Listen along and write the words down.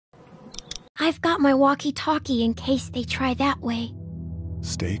I've got my walkie-talkie in case they try that way.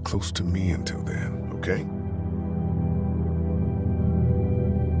 Stay close to me until then, okay?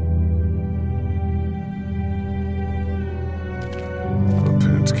 My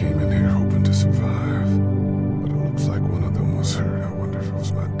parents came in here hoping to survive, but it looks like one of them was hurt. I wonder if it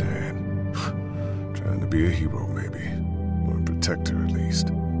was my dad. Trying to be a hero, maybe. Or a protector, at least.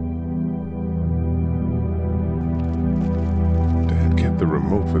 Dad kept the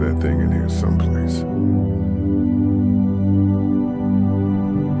remote for that thing in here someplace.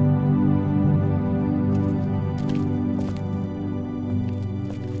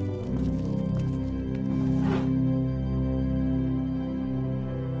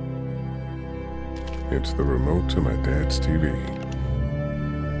 It's the remote to my dad's TV.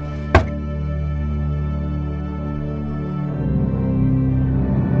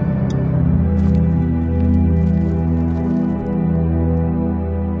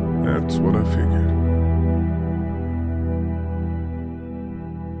 That's what I figured.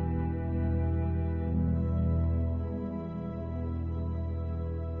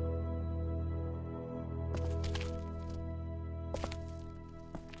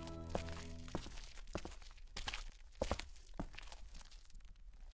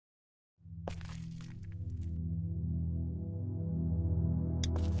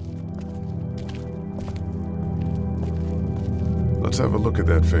 Let's have a look at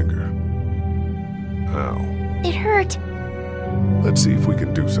that finger. Ow. It hurt. Let's see if we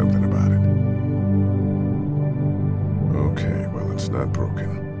can do something about it. Okay, well, it's not broken.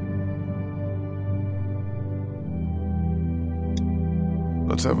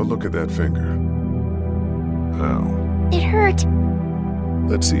 Let's have a look at that finger. Ow. It hurt.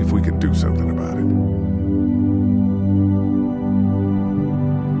 Let's see if we can do something about it.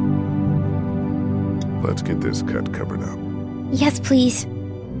 Let's get this cut covered up. Yes, please.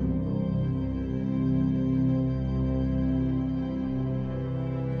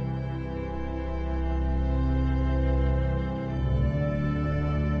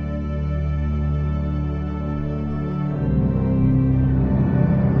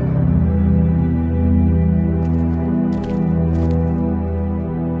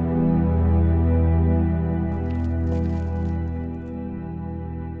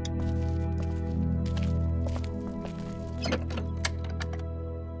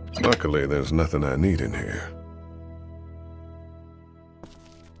 Luckily, there's nothing I need in here.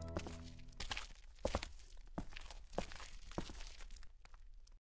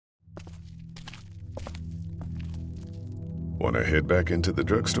 Want to head back into the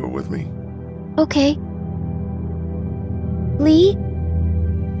drugstore with me? Okay. Lee?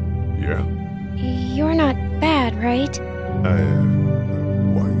 Yeah? You're not bad, right? Why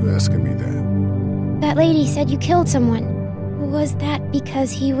are you asking me that? That lady said you killed someone. Was that because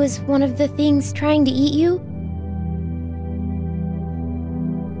he was one of the things trying to eat you?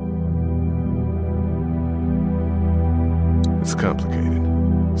 It's complicated.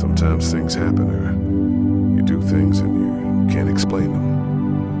 Sometimes things happen, or you do things and you can't explain them.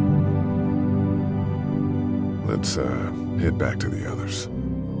 Let's, head back to the others.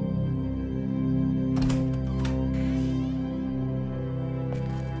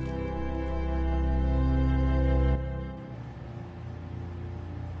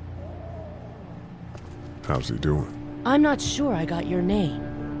 How's he doing? I'm not sure I got your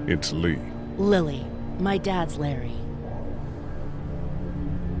name. It's Lee. Lily. My dad's Larry.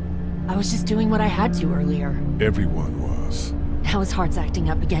 I was just doing what I had to earlier. Everyone was. Now his heart's acting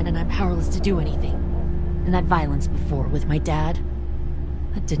up again and I'm powerless to do anything. And that violence before with my dad,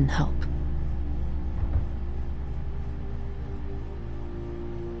 that didn't help.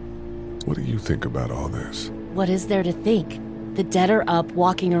 What do you think about all this? What is there to think? The dead are up,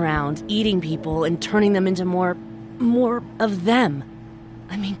 walking around, eating people, and turning them into more of them.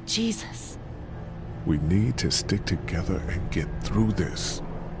 I mean, Jesus. We need to stick together and get through this.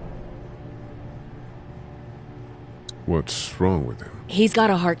 What's wrong with him? He's got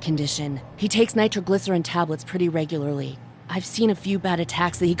a heart condition. He takes nitroglycerin tablets pretty regularly. I've seen a few bad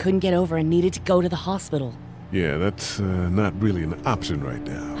attacks that he couldn't get over and needed to go to the hospital. Yeah, that's not really an option right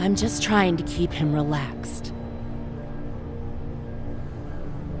now. I'm just trying to keep him relaxed.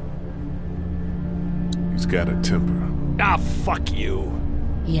 He's got a temper. Ah, fuck you.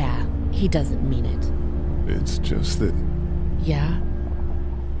 Yeah, he doesn't mean it. It's just that... Yeah?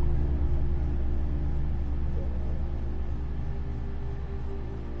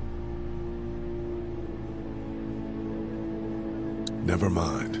 Never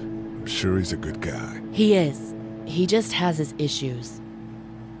mind. I'm sure he's a good guy. He is. He just has his issues.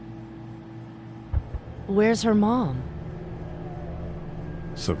 Where's her mom?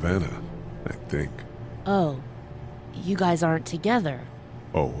 Savannah. I think. Oh, you guys aren't together.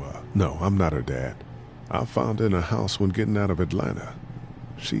 Oh, no, I'm not her dad. I found her in a house when getting out of Atlanta.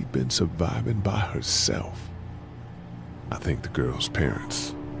 She'd been surviving by herself. I think the girl's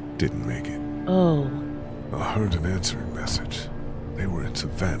parents didn't make it. Oh. I heard an answering message. They were in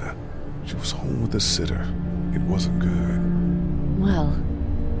Savannah. She was home with a sitter. It wasn't good. Well,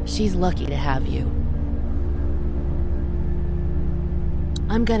 she's lucky to have you.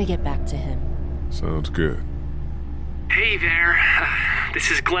 I'm gonna get back to him. Sounds good. Hey there, this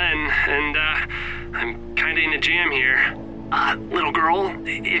is Glenn, and I'm kinda in a jam here. Little girl,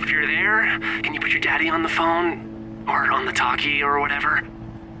 if you're there, can you put your daddy on the phone? Or on the talkie or whatever?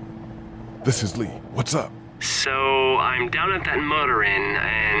 This is Lee. What's up? So, I'm down at that motor inn,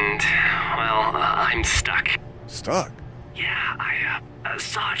 and, well, I'm stuck. Stuck? Yeah, I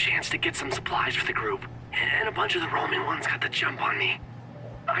saw a chance to get some supplies for the group, and a bunch of the Roman ones got the jump on me.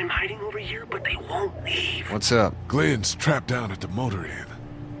 I'm hiding over here, but they won't leave. What's up? Glenn's trapped down at the motor inn.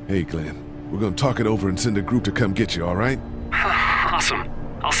 Hey, Glenn. We're gonna talk it over and send a group to come get you, all right? Awesome.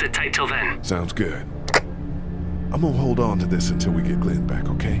 I'll sit tight till then. Sounds good. I'm gonna hold on to this until we get Glenn back,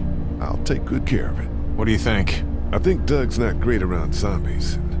 okay? I'll take good care of it. What do you think? I think Doug's not great around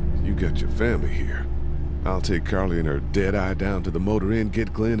zombies, and you got your family here. I'll take Carly and her dead eye down to the motor inn,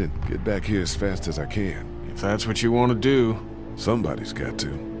 get Glenn, and get back here as fast as I can. If that's what you want to do. Somebody's got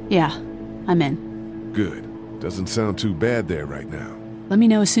to. Yeah, I'm in. Good. Doesn't sound too bad there right now. Let me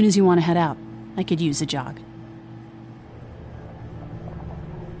know as soon as you want to head out. I could use a jog.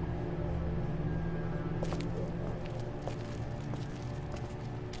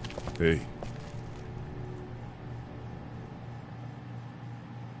 Hey.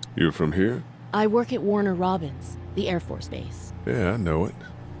 You're from here? I work at Warner Robins, the Air Force Base. Yeah, I know it.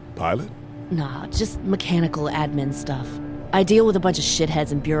 Pilot? Nah, just mechanical admin stuff. I deal with a bunch of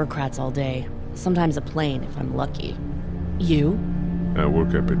shitheads and bureaucrats all day. Sometimes a plane, if I'm lucky. You? I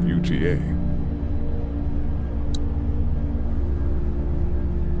work up at UGA.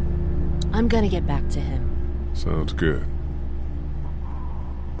 I'm gonna get back to him. Sounds good.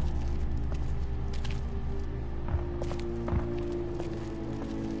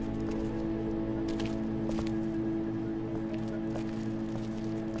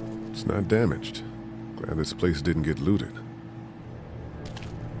 It's not damaged. Glad this place didn't get looted.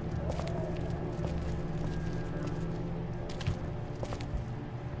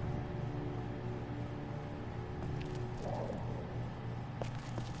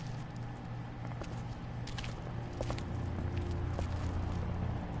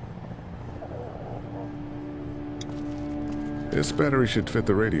 This battery should fit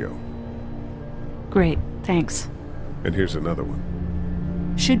the radio. Great, thanks. And here's another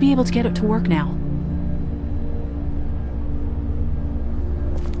one. Should be able to get it to work now.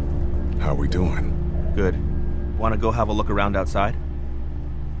 How we doing? Good. Want to go have a look around outside?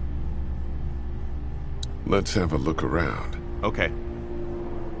 Let's have a look around. Okay.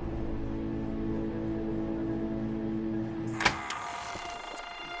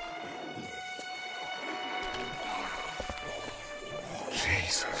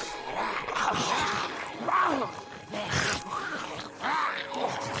 Jesus.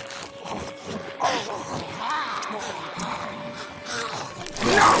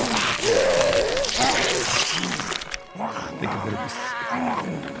 Think I'm gonna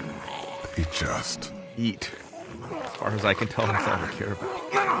They just... eat. As far as I can tell, that's all they care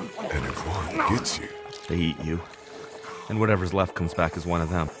about. And if one gets you... They eat you. And whatever's left comes back as one of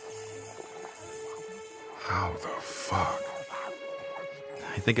them. How the fuck?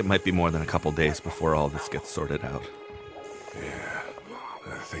 I think it might be more than a couple days before all this gets sorted out. Yeah,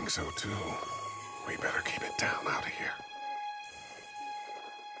 I think so too. We better keep it down out of here.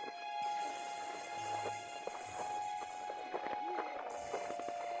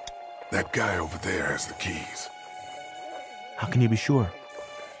 That guy over there has the keys. How can you be sure?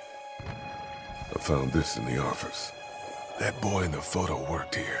 I found this in the office. That boy in the photo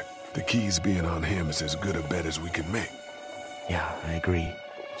worked here. The keys being on him is as good a bet as we can make. Yeah, I agree.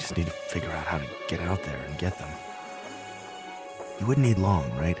 Just need to figure out how to get out there and get them. You wouldn't need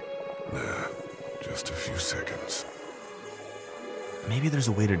long, right? Nah, just a few seconds. Maybe there's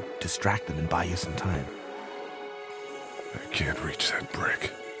a way to distract them and buy you some time. I can't reach that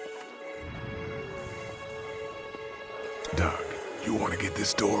brick. Doug, you want to get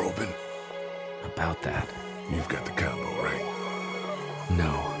this door open? About that. You've got the combo, right?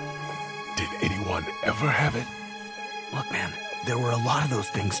 No. Did anyone ever have it? Look, man, there were a lot of those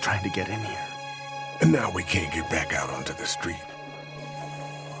things trying to get in here. And now we can't get back out onto the street.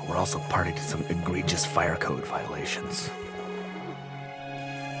 We're also party to some egregious fire code violations.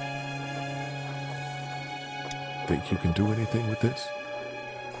 Think you can do anything with this?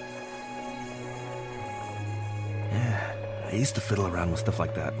 Yeah, I used to fiddle around with stuff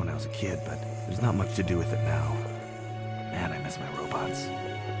like that when I was a kid, but there's not much to do with it now. Man, I miss my robots.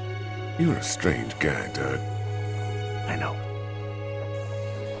 You're a strange guy, Doug. I know.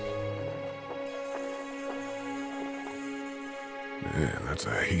 Man, that's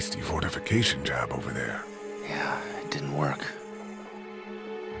a hasty fortification job over there. Yeah, it didn't work.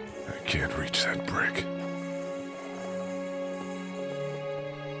 I can't reach that brick.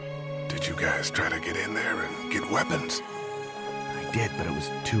 Did you guys try to get in there and get weapons? I did, but it was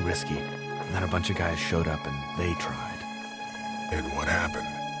too risky. And then a bunch of guys showed up and they tried. And what happened?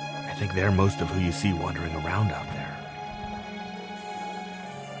 I think they're most of who you see wandering around out there.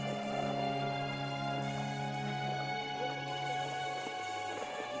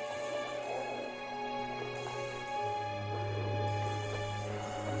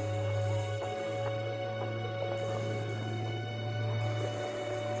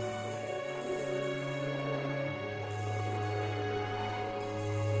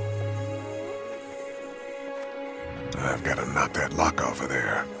 I've got to knock that lock off of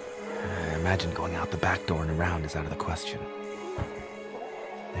there. I imagine going out the back door and around is out of the question.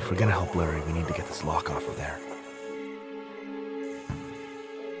 If we're gonna help Larry, we need to get this lock off of there.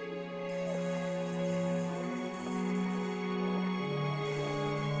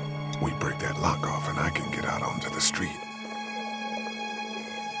 We break that lock off and I can get out onto the street.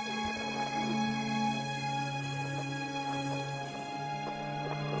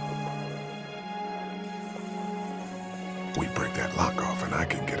 We break that lock off and I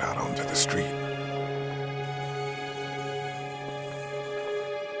can get out onto the street.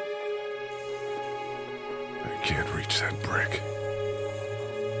 I can't reach that brick.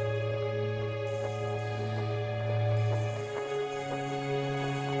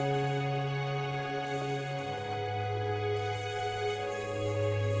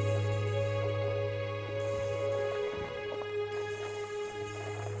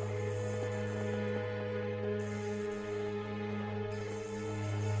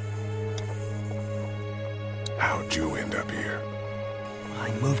 How'd you end up here?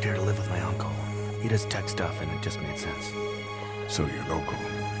 I moved here to live with my uncle. He does tech stuff and it just made sense. So you're local.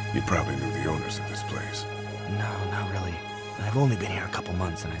 You probably knew the owners of this place. No, not really. I've only been here a couple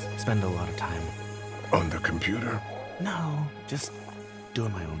months and I spend a lot of time. On the computer? No, just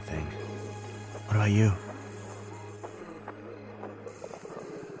doing my own thing. What about you?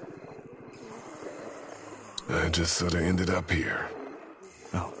 I just sort of ended up here.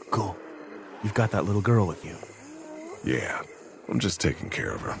 Oh, cool. You've got that little girl with you. Yeah, I'm just taking care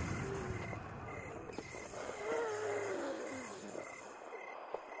of her.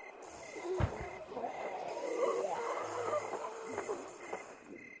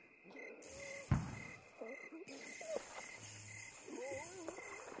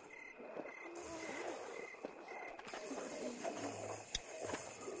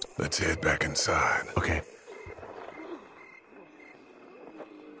 Let's head back inside. Okay.